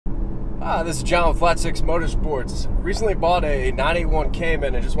This is John with Flat 6 Motorsports. Recently bought a 981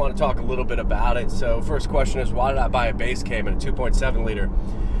 Cayman and just want to talk a little bit about it. So first question is, why did I buy a base Cayman, a 2.7 liter?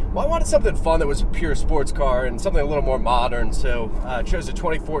 Well, I wanted something fun that was a pure sports car and something a little more modern. So I chose a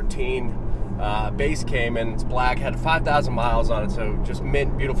 2014 base Cayman. It's black, had 5,000 miles on it, so just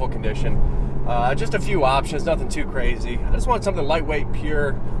mint, beautiful condition. Just a few options, nothing too crazy. I just wanted something lightweight,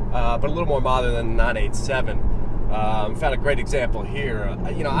 pure, but a little more modern than the 987. Found a great example here.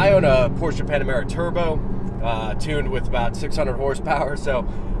 I own a Porsche Panamera Turbo, tuned with about 600 horsepower, so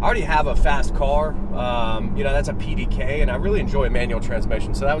I already have a fast car. That's a PDK, and I really enjoy manual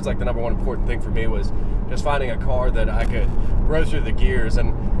transmission, so that was like the number one important thing for me, was just finding a car that I could row through the gears,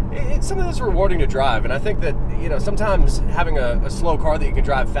 and it's something that's rewarding to drive. And I think that, sometimes having a slow car that you can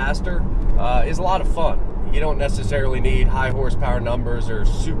drive faster is a lot of fun. You don't necessarily need high horsepower numbers or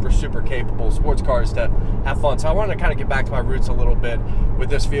super capable sports cars to have fun. So I wanted to kind of get back to my roots a little bit with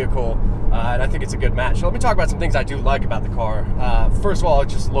this vehicle, and I think it's a good match. So let me talk about some things I do like about the car. First of all, it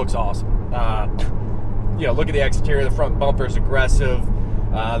just looks awesome. Look at the exterior. The front bumper is aggressive.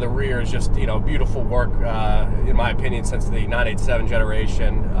 The rear is just, beautiful work, in my opinion, since the 987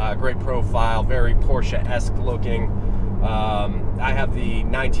 generation. Great profile, very Porsche-esque looking. I have the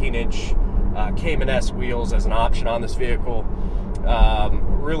 19-inch Cayman S wheels as an option on this vehicle.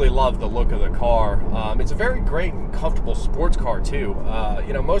 Really love the look of the car. It's a very great and comfortable sports car too.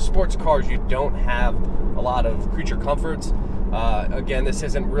 Most sports cars, you don't have a lot of creature comforts. Again, this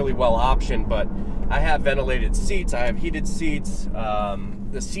isn't really well optioned, but I have ventilated seats, I have heated seats.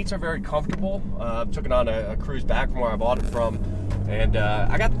 The seats are very comfortable. Took it on a cruise back from where I bought it from, and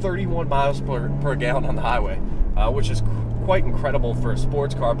I got 31 miles per gallon on the highway, which is quite incredible for a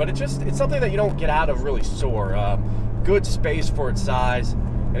sports car, but it's something that you don't get out of really sore. Good space for its size,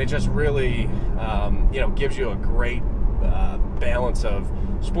 and it just really gives you a great balance of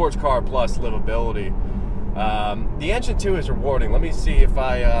sports car plus livability. The engine too is rewarding. Let me see if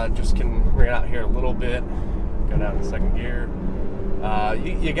I just can bring it out here a little bit. Go down to second gear.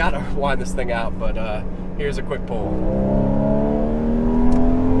 You gotta wind this thing out, but here's a quick pull.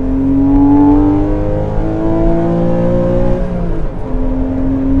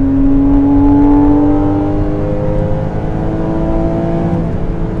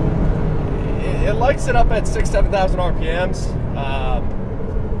 Likes it up at 6,000-7,000 RPMs.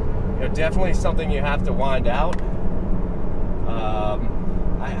 Definitely something you have to wind out.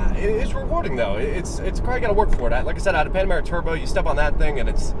 It is rewarding though. It's probably got to work for it. Like I said, I had a Panamera Turbo. You step on that thing and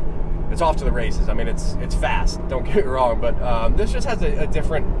it's off to the races. I mean, it's fast. Don't get me wrong, but this just has a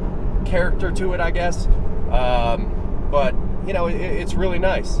different character to it, I guess. But it's really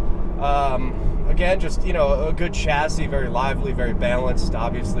nice. Again, just, a good chassis, very lively, very balanced,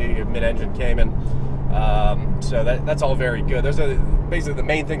 obviously, a mid-engine Cayman. So that's all very good. Those are basically the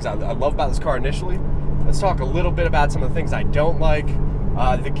main things I love about this car initially. Let's talk a little bit about some of the things I don't like.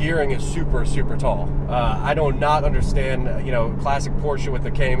 The gearing is super tall. I do not understand, classic Porsche with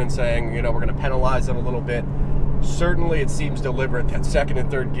the Cayman saying, we're going to penalize it a little bit. Certainly it seems deliberate that second and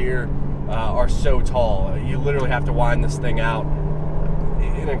third gear are so tall. You literally have to wind this thing out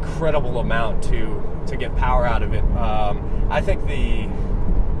an incredible amount to get power out of it. I think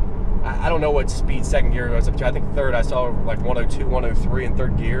I don't know what speed second gear goes up to. I think third I saw like 102, 103 in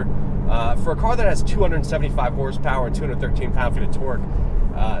third gear. For a car that has 275 horsepower and 213 pound-feet of torque,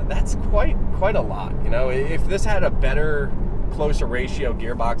 that's quite a lot. If this had a better, closer ratio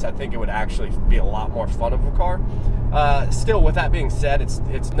gearbox, I think it would actually be a lot more fun of a car. Still, with that being said,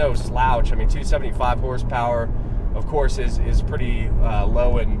 it's no slouch. I mean, 275 horsepower, of course, is pretty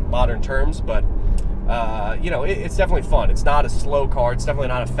low in modern terms, but it's definitely fun. It's not a slow car. It's definitely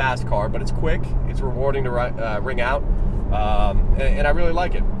not a fast car, but it's quick. It's rewarding to ring out, and I really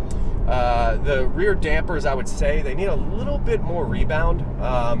like it. The rear dampers, I would say, they need a little bit more rebound.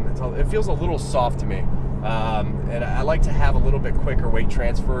 It feels a little soft to me, and I like to have a little bit quicker weight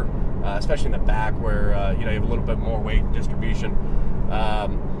transfer, especially in the back where you have a little bit more weight distribution.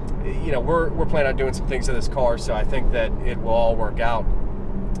 We're planning on doing some things to this car, so I think that it will all work out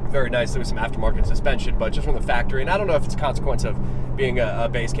very nicely with some aftermarket suspension, but just from the factory. And I don't know if it's a consequence of being a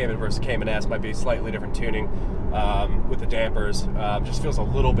base Cayman versus Cayman S, might be slightly different tuning with the dampers. Just feels a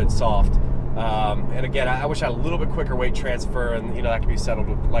little bit soft. And again, I wish I had a little bit quicker weight transfer, and that could be settled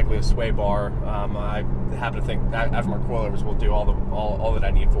with likely a sway bar. I happen to think that aftermarket coilovers will do all that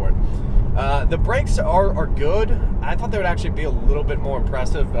I need for it. The brakes are good. I thought they would actually be a little bit more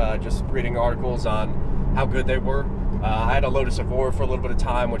impressive, just reading articles on how good they were. I had a Lotus Evora for a little bit of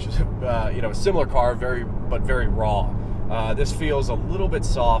time, which is a similar car, but very raw. This feels a little bit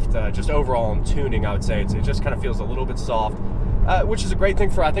soft, just overall in tuning, I would say. It just kind of feels a little bit soft. which is a great thing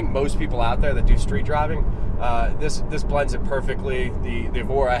for, I think, most people out there that do street driving. This blends it perfectly. The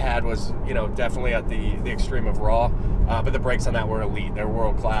Evora I had was, you know, definitely at the extreme of raw, but the brakes on that were elite. They're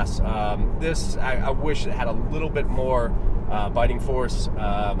world class. This, I wish it had a little bit more biting force.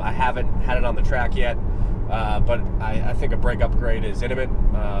 I haven't had it on the track yet, but I think a brake upgrade is imminent.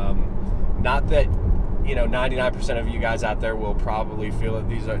 Not that, you know, 99% of you guys out there will probably feel that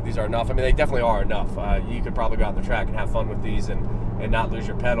these are enough. I mean, they definitely are enough. You could probably go out on the track and have fun with these and not lose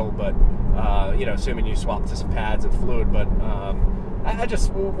your pedal, but you know, assuming you swap to some pads and fluid. But I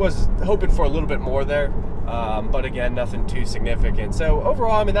just was hoping for a little bit more there, but again, nothing too significant. So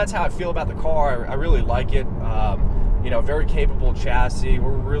overall, I mean, that's how I feel about the car. I really like it. You know, very capable chassis. We're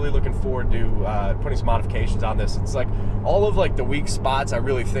really looking forward to putting some modifications on this. It's like all of like the weak spots, I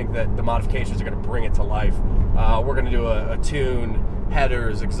really think that the modifications are going to bring it to life. We're going to do a tune,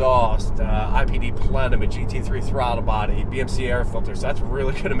 headers, exhaust, IPD plenum, a GT3 throttle body, BMC air filter. So that's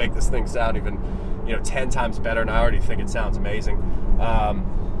really going to make this thing sound even, you know, 10 times better, and I already think it sounds amazing.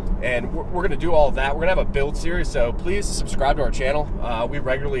 And we're going to do all of that. We're going to have a build series, so please subscribe to our channel. We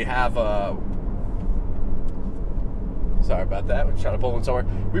regularly have sorry about that, we're trying to pull in somewhere.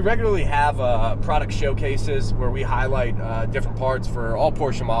 We regularly have product showcases where we highlight different parts for all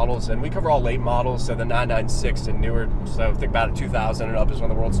Porsche models, and we cover all late models, so the 996 and newer. So think about it, 2000 and up is when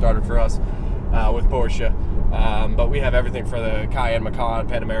the world started for us with Porsche. But we have everything for the Cayenne, Macan,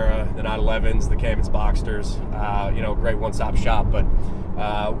 Panamera, the 911s, the Caymans, Boxsters. You know, great one-stop shop. But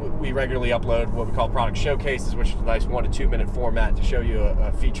we regularly upload what we call product showcases, which is a nice 1 to 2 minute format to show you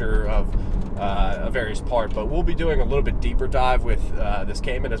a feature of a various part. But we'll be doing a little bit deeper dive with this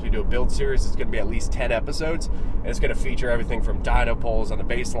Cayman as we do a build series. It's going to be at least 10 episodes, and it's going to feature everything from dyno poles on the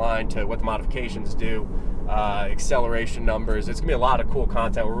baseline to what the modifications do, acceleration numbers. It's going to be a lot of cool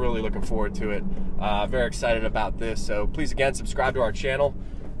content. We're really looking forward to it. Very excited about this. So please, again, subscribe to our channel.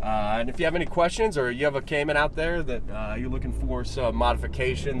 And if you have any questions, or you have a Cayman out there that you're looking for some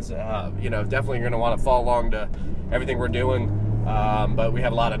modifications, you know, definitely you're going to want to follow along to everything we're doing. But we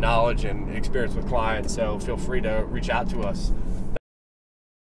have a lot of knowledge and experience with clients, so feel free to reach out to us.